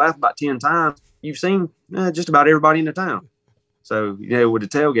make that lap about 10 times, you've seen just about everybody in the town. So, with the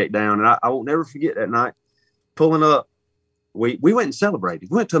tailgate down, and I won't never forget that night pulling up. We went and celebrated.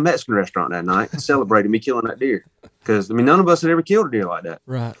 We went to a Mexican restaurant that night and celebrated me killing that deer. Because, none of us had ever killed a deer like that.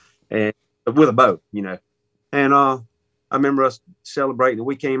 Right. And with a bow, And I remember us celebrating, and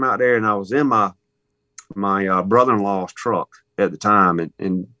we came out there, and I was in my brother-in-law's truck at the time.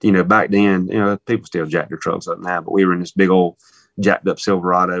 And back then, people still jack their trucks up now, but we were in this big old jacked up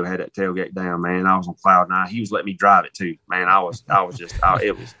Silverado, had that tailgate down, man. I was on cloud nine. He was letting me drive it too, man.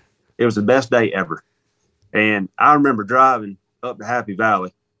 It was the best day ever. And I remember driving up to Happy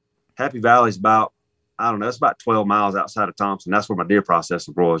Valley. Happy Valley's about, it's about 12 miles outside of Thompson. That's where my deer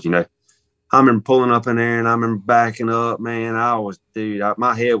processor was, I remember pulling up in there and I remember backing up, man.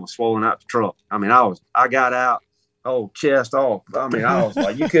 My head was swollen out the truck. I mean, I got out, chest off. I mean, I was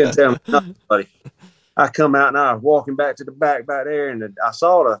like, you couldn't tell me nothing, buddy. I come out and I was walking back to the back there, and I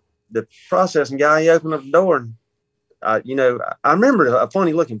saw the processing guy. He opened up the door, and I remember a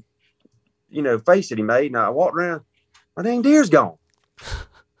funny looking, face that he made. And I walked around, my dang deer's gone.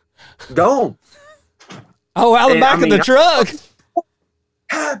 Gone. Oh, out the back of the truck.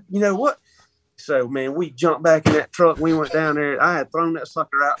 You know what? So, man, we jumped back in that truck. We went down there. I had thrown that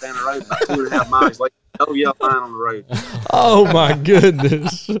sucker out down the road about 2.5 miles. Like, no yellow line on the road. Oh, my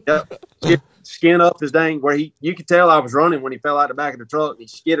goodness. Yep. Skin up his dang, where you could tell I was running when he fell out the back of the truck. He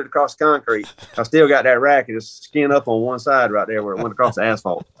skidded across the concrete. I still got that rack. It was skin up on one side right there where it went across the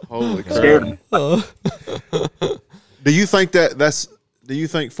asphalt. Holy crap. Do you think do you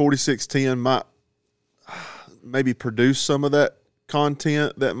think 4610 might maybe produce some of that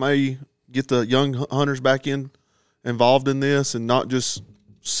content that may get the young hunters back involved in this and not just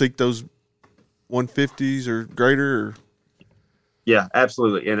seek those 150s or greater? Or? Yeah,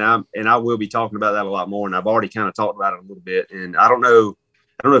 absolutely. And I will be talking about that a lot more. And I've already kind of talked about it a little bit. And I don't know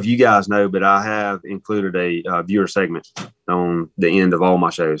if you guys know, but I have included a viewer segment on the end of all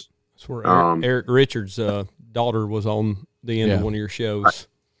my shows. That's where Eric Richards' daughter was on the end of one of your shows.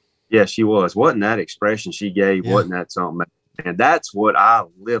 Yeah, she was. Wasn't that expression she gave? Yeah. Wasn't that something? And that's what I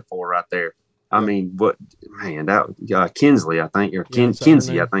live for right there. I mean, that Kinsley, I think, or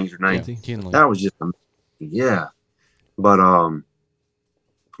Kinsey, I think is her name. That was just amazing. Yeah. But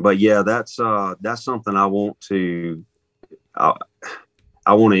but yeah, that's something I want to, I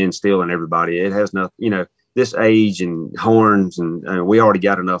want to instill in everybody. It has nothing, you know, this age and horns and we already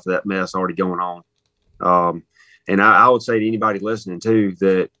got enough of that mess already going on. And I would say to anybody listening too,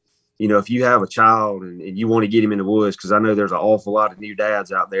 that, you know, if you have a child and you want to get him in the woods, because I know there's an awful lot of new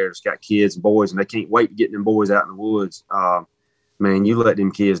dads out there that's got kids and boys and they can't wait to get them boys out in the woods. Man, you let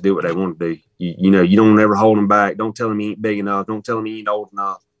them kids do what they want to do. You know, you don't ever hold them back. Don't tell them he ain't big enough. Don't tell them he ain't old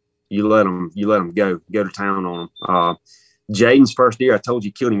enough. You let them go to town on them. Jaden's first deer, I told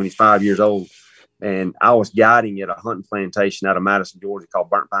you, killed him when he's 5 years old. And I was guiding at a hunting plantation out of Madison, Georgia called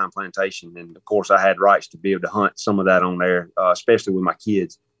Burnt Pine Plantation. And of course I had rights to be able to hunt some of that on there, especially with my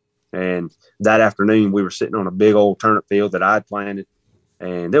kids. And that afternoon we were sitting on a big old turnip field that I'd planted.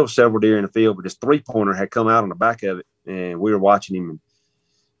 And there were several deer in the field, but this 3-pointer had come out on the back of it. And we were watching him. And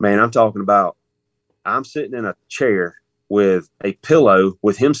man, I'm talking about, I'm sitting in a chair with a pillow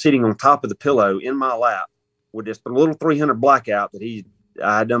with him sitting on top of the pillow in my lap with this little 300 blackout that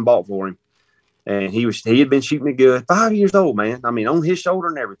I had done bought for him. And he had been shooting it good. 5 years old, man. I mean, on his shoulder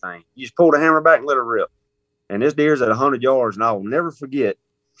and everything. You just pulled a hammer back and let it rip. And this deer's at 100 yards. And I will never forget,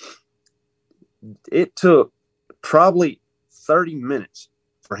 it took probably 30 minutes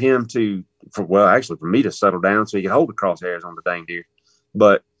for him for me to settle down so he could hold the crosshairs on the dang deer.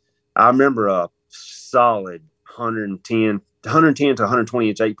 But I remember a solid 110 to 120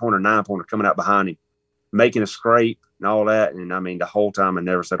 inch 8-pointer, 9-pointer coming out behind him, making a scrape and all that. And I mean, the whole time I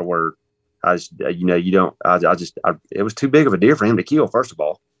never said a word. I just, it was too big of a deer for him to kill. First of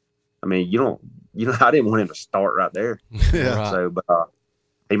all, I mean, I didn't want him to start right there. Yeah. Right. So, but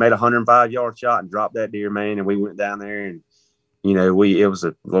he made a 105-yard shot and dropped that deer, man. And we went down there and, you know, it was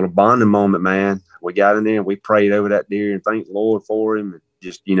a little bonding moment, man. We got in there and we prayed over that deer and thanked the Lord for him and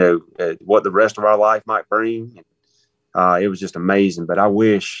just, you know, what the rest of our life might bring. And, it was just amazing. But I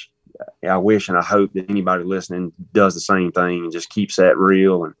wish and I hope that anybody listening does the same thing and just keeps that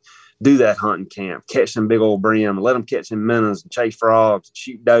real and do that hunting camp, catch some big old brim, let them catch some minnows and chase frogs, and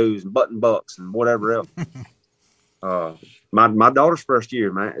shoot does and button bucks and whatever else. My daughter's first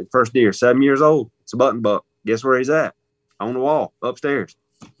deer, 7 years old. It's a button buck. Guess where he's at? On the wall, upstairs,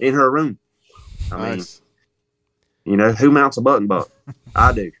 in her room. I mean, you know, who mounts a button buck?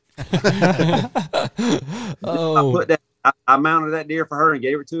 I do. Oh. I mounted that deer for her and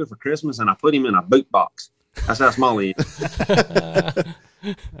gave it to her for Christmas, and I put him in a boot box. That's how small he is.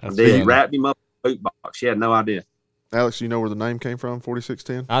 He wrapped him up in a boot box. She had no idea. Alex, you know where the name came from,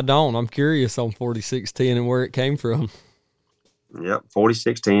 4610? I don't. I'm curious on 4610 and where it came from. Yep,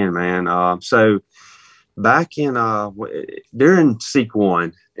 4610, man. So back in during Seek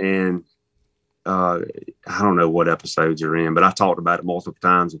One, and I don't know what episodes you're in, but I talked about it multiple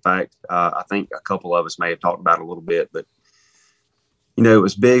times. In fact, I think a couple of us may have talked about it a little bit, but you know, it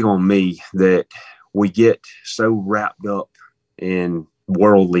was big on me that we get so wrapped up in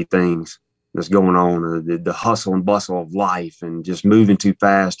worldly things that's going on, the hustle and bustle of life and just moving too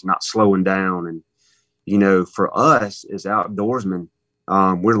fast and not slowing down. And, you know, for us as outdoorsmen,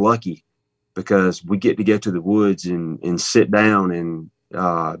 we're lucky because we get to go to the woods and sit down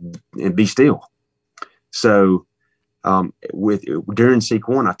and be still. So during Seek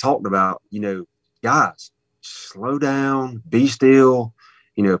One, I talked about, you know, guys, slow down, be still,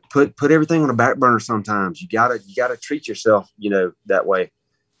 you know, put everything on the back burner. Sometimes you gotta treat yourself, you know, that way.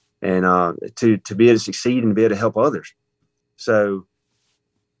 And to be able to succeed and be able to help others. So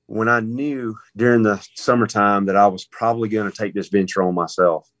when I knew during the summertime that I was probably going to take this venture on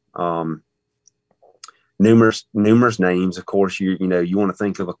myself, numerous names, of course, you want to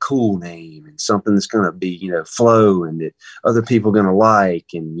think of a cool name and something that's going to be, you know, flow and that other people are going to like,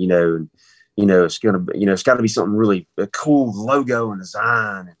 and, it's going to be, it's got to be something really a cool logo and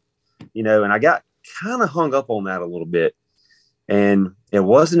design, and I got kind of hung up on that a little bit. And it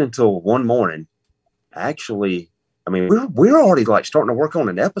wasn't until one morning, actually, I mean, we're already like starting to work on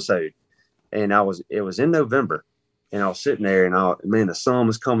an episode, and it was in November, and I was sitting there, and the sun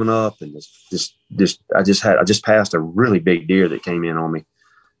was coming up, and I just passed a really big deer that came in on me,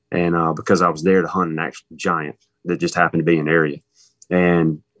 and because I was there to hunt an actual giant that just happened to be in the area,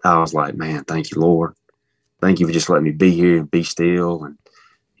 and I was like, man, thank you, Lord, thank you for just letting me be here and be still, and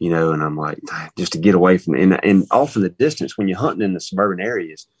and I'm like, just to get away from it. And off in the distance, when you're hunting in the suburban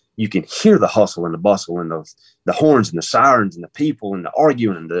areas, you can hear the hustle and the bustle and the horns and the sirens and the people and the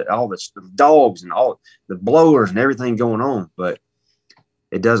arguing and all the dogs and all the blowers and everything going on. But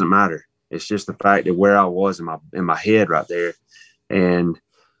it doesn't matter. It's just the fact that where I was in my head right there. And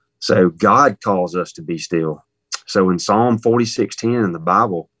so God calls us to be still. So in Psalm 46:10 in the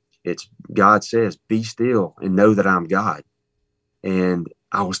Bible, God says, be still and know that I'm God. And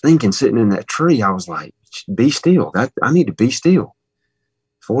I was thinking, sitting in that tree, I was like, be still. I need to be still.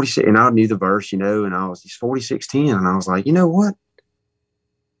 46, and I knew the verse, and I was just 4610, and I was like, you know what?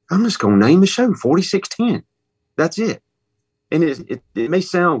 I'm just going to name the show 4610. That's it. And it may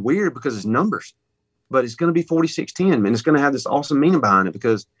sound weird because it's numbers, but it's going to be 4610, and it's going to have this awesome meaning behind it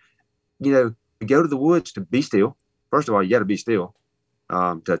because, to go to the woods to be still. First of all, you got to be still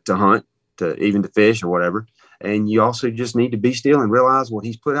to hunt, to fish or whatever. And you also just need to be still and realize what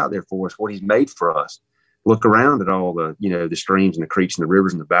he's put out there for us, what he's made for us. Look around at all the, the streams and the creeks and the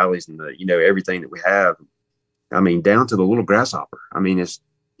rivers and the valleys and the, everything that we have. I mean, down to the little grasshopper. I mean, it's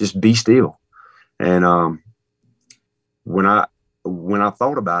just be still. And when I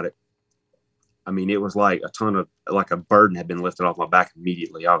thought about it, I mean, it was like a burden had been lifted off my back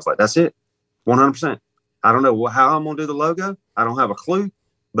immediately. I was like, that's it, 100%. I don't know how I'm going to do the logo. I don't have a clue,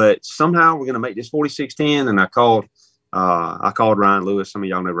 but somehow we're going to make this 4610. And I called Ryan Lewis. Some of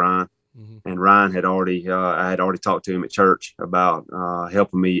y'all know Ryan. Mm-hmm. And Ryan had I had already talked to him at church about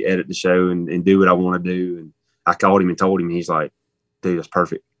helping me edit the show and do what I want to do. And I called him and told him, he's like, dude, that's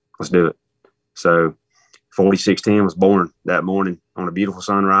perfect. Let's do it. So 4610 was born that morning on a beautiful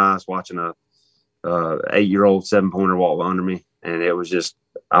sunrise, watching a 8-year-old 7-pointer walk under me. And it was just,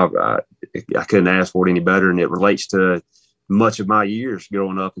 I couldn't ask for it any better. And it relates to much of my years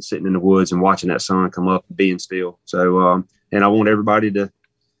growing up and sitting in the woods and watching that sun come up and being still. So, and I want everybody that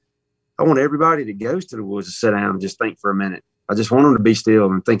goes to the woods to sit down and just think for a minute. I just want them to be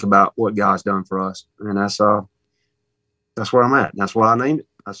still and think about what God's done for us. And that's where I'm at. That's why I named it.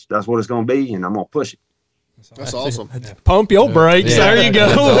 That's what it's going to be. And I'm going to push it. That's awesome. Pump your brakes. Yeah. There you go.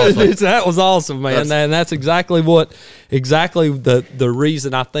 Awesome. That was awesome, man. And that's exactly the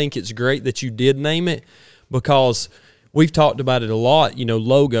reason I think it's great that you did name it, because we've talked about it a lot,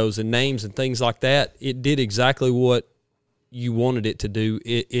 logos and names and things like that. It did exactly what you wanted it to do.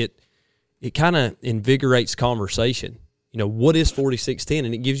 It kind of invigorates conversation. What is 4610?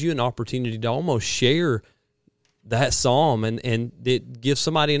 And it gives you an opportunity to almost share that psalm, and it gives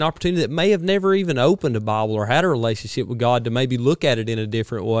somebody an opportunity that may have never even opened a Bible or had a relationship with God to maybe look at it in a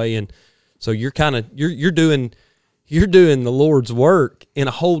different way. And so you're doing the Lord's work in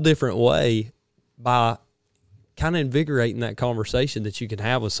a whole different way by kind of invigorating that conversation that you can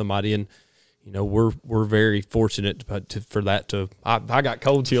have with somebody. And we're very fortunate for that to. I got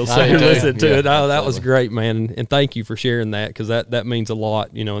cold chills saying listen to it. Oh, that was great, man, and thank you for sharing that, because that means a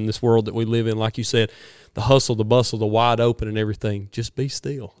lot. In this world that we live in, like you said, the hustle, the bustle, the wide open, and everything. Just be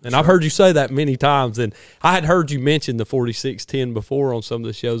still. And I've heard you say that many times, and I had heard you mention the 4610 before on some of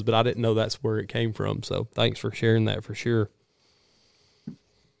the shows, but I didn't know that's where it came from. So thanks for sharing that for sure.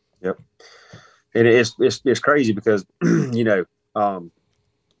 Yep, and it's crazy because I've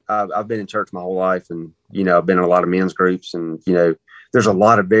been in church my whole life, and I've been in a lot of men's groups, and there's a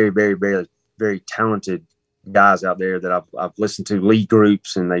lot of very, very, very, very talented guys out there that I've listened to lead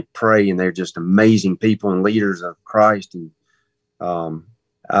groups, and they pray, and they're just amazing people and leaders of Christ. And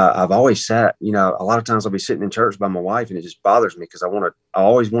I've always sat, a lot of times I'll be sitting in church by my wife, and it just bothers me because I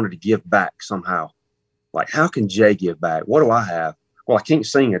always wanted to give back somehow. Like, how can Jay give back? What do I have? Well, I can't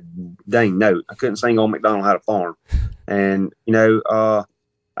sing a dang note. I couldn't sing Old MacDonald Had a Farm, and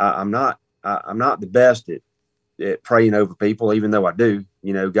I'm not the best at praying over people, even though I do.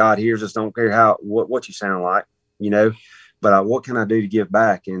 God hears us. Don't care what you sound like. But what can I do to give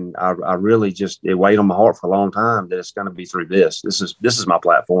back? And I really it weighed on my heart for a long time that it's going to be through this. This is my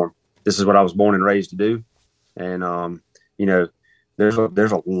platform. This is what I was born and raised to do. And there's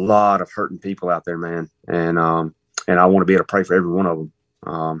a lot of hurting people out there, man. And I want to be able to pray for every one of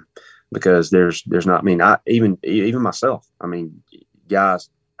them, because there's not. I mean, even myself. I mean,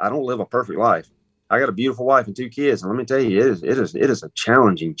 guys, I don't live a perfect life. I got a beautiful wife and 2 kids, and let me tell you, it is a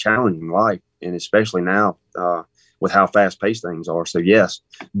challenging life, and especially now with how fast paced things are. So yes,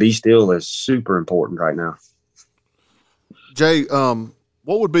 be still is super important right now. Jay,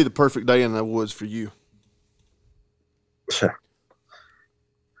 what would be the perfect day in the woods for you?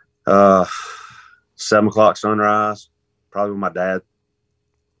 7:00 sunrise, probably with my dad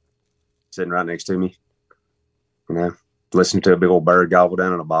sitting right next to me. Listen to a big old bird gobble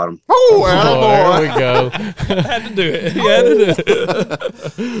down on the bottom. Oh, there we go. Had to do it.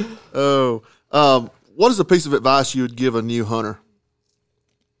 What is a piece of advice you would give a new hunter?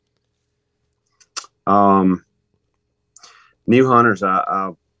 New hunters,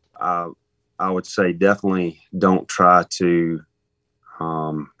 I would say definitely don't try to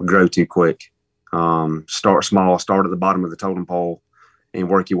grow too quick. Start small. Start at the bottom of the totem pole and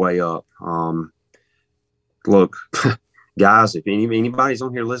work your way up. Look. Guys, if anybody's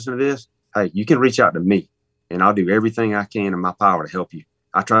on here listening to this, hey, you can reach out to me, and I'll do everything I can in my power to help you.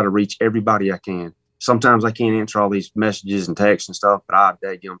 I try to reach everybody I can. Sometimes I can't answer all these messages and texts and stuff, but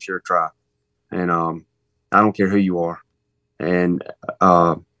I'm sure try. And I don't care who you are. And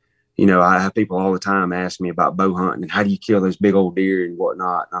you know, I have people all the time ask me about bow hunting and how do you kill those big old deer and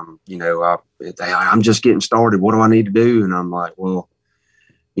whatnot. You know, I'm just getting started. What do I need to do? And I'm like, well,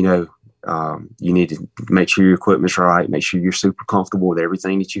 you know, you need to make sure your equipment's right. Make sure you're super comfortable with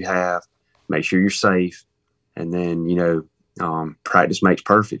everything that you have. Make sure you're safe. And then, you know, practice makes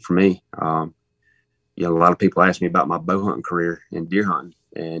perfect for me. You know, a lot of people ask me about my bow hunting career and deer hunting.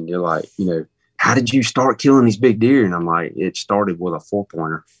 And they're like, you know, how did you start killing these big deer? And I'm like, it started with a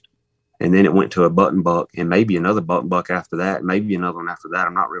 4-pointer. And then it went to a button buck and maybe another button buck after that, maybe another one after that.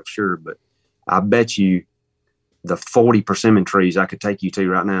 I'm not real sure, but I bet you the 40 persimmon trees I could take you to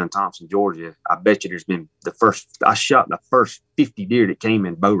right now in Thompson, Georgia. I bet you there's been I shot the first 50 deer that came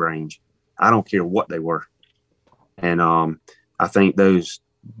in bow range. I don't care what they were. And I think those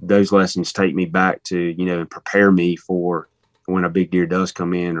lessons take me back to, you know, and prepare me for when a big deer does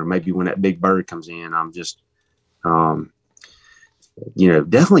come in, or maybe when that big bird comes in. I'm just, you know,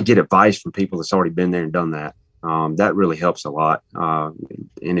 definitely get advice from people that's already been there and done that. That really helps a lot.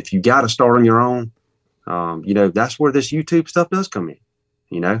 And if you got to start on your own, you know, that's where this YouTube stuff does come in.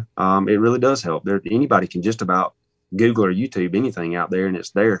 You know, it really does help. Anybody can just about Google or YouTube anything out there and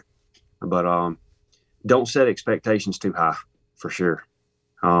it's there. But don't set expectations too high, for sure.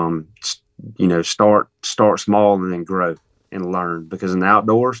 You know, start small and then grow and learn, because in the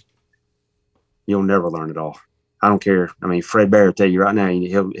outdoors, you'll never learn it all. I don't care. I mean, Fred Bear will tell you right now,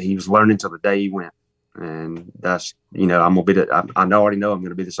 he was learning till the day he went. And that's, you know, I'm going to be I already know I'm going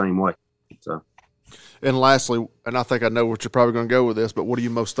to be the same way. So. And lastly, and I think I know what you're probably going to go with this, but what are you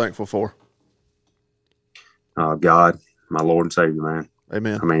most thankful for? God, my Lord and Savior, man.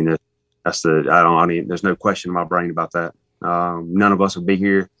 Amen. I mean, there's no question in my brain about that. None of us would be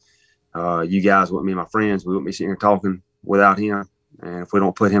here. You guys with me, my friends, we wouldn't be sitting here talking without him. And if we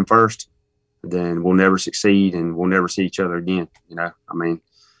don't put him first, then we'll never succeed and we'll never see each other again. You know, I mean,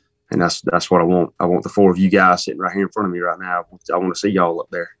 and that's what I want. I want the 4 of you guys sitting right here in front of me right now. I want to see y'all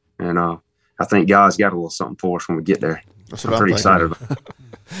up there. And I think God's got a little something for us when we get there. I'm pretty excited about it.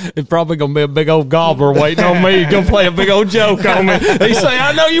 It's probably going to be a big old gobbler waiting on me. Going to play a big old joke on me. He say,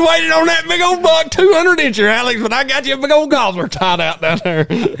 I know you waited on that big old buck, 200-incher, Alex, but I got you a big old gobbler tied out down there.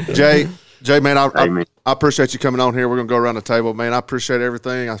 Jay, man, I appreciate you coming on here. We're going to go around the table, man. I appreciate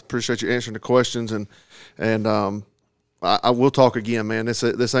everything. I appreciate you answering the questions, and I will talk again, man. This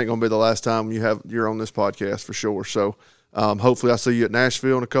ain't going to be the last time you're on this podcast for sure. So hopefully I see you at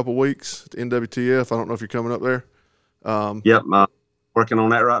Nashville in a couple weeks at the NWTF. I don't know if you're coming up there. Yep, working on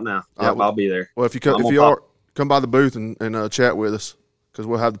that right now. Yep, I'll be there. Well, if you are, come by the booth and chat with us, because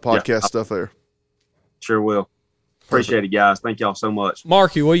we'll have the podcast stuff there. Sure will. Appreciate it, guys. Thank y'all so much.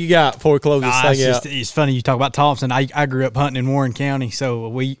 Marky, what you got before we close this thing out? It's funny you talk about Thompson. I grew up hunting in Warren County, so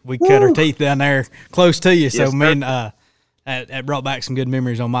we cut our teeth down there close to you. So, man, that brought back some good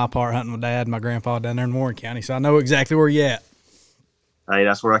memories on my part, hunting with Dad and my grandpa down there in Warren County. So I know exactly where you at. Hey,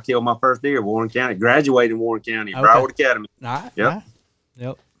 that's where I killed my first deer, Warren County. Graduated in Warren County, Broward Academy. All right. Yep.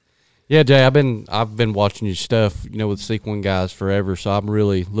 Yep. Yeah, Jay, I've been watching your stuff, you know, with Sequin guys forever, so I'm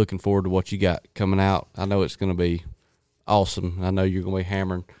really looking forward to what you got coming out. I know it's going to be awesome. I know you're going to be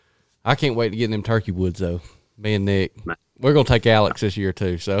hammering. I can't wait to get in them turkey woods, though. Me and Nick. We're going to take Alex this year,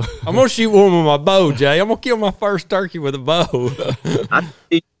 too. So I'm going to shoot one with my bow, Jay. I'm going to kill my first turkey with a bow. I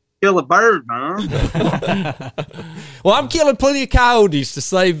think kill a bird, man. Well, I'm killing plenty of coyotes to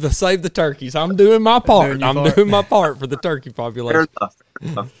save the turkeys. I'm doing my part. Doing my part for the turkey population. Fair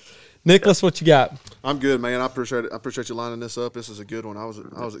enough. Nicholas, what you got? I'm good, man. I appreciate it. I appreciate you lining this up. This is a good one. I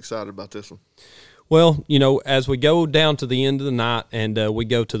was excited about this one. Well, you know, as we go down to the end of the night and we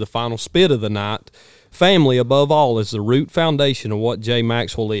go to the final spit of the night, family above all is the root foundation of what Jay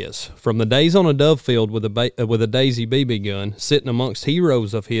Maxwell is. From the days on a dove field with a Daisy BB gun, sitting amongst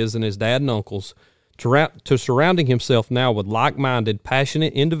heroes of his and his dad and uncles, to surrounding himself now with like-minded,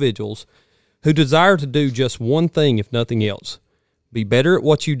 passionate individuals who desire to do just one thing, if nothing else: be better at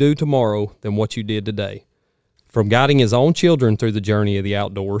what you do tomorrow than what you did today. From guiding his own children through the journey of the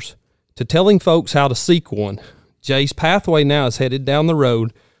outdoors to telling folks how to seek one, Jay's pathway now is headed down the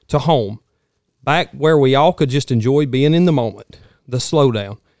road to home, back where we all could just enjoy being in the moment, the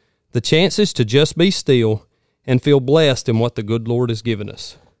slowdown, the chances to just be still and feel blessed in what the good Lord has given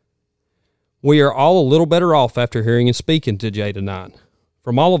us. We are all a little better off after hearing and speaking to Jay tonight.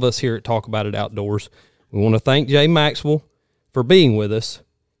 From all of us here at Talk About It Outdoors, we want to thank Jay Maxwell for being with us,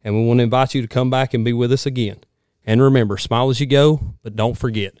 and we want to invite you to come back and be with us again. And remember, smile as you go, but don't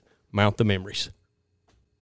forget, mount the memories.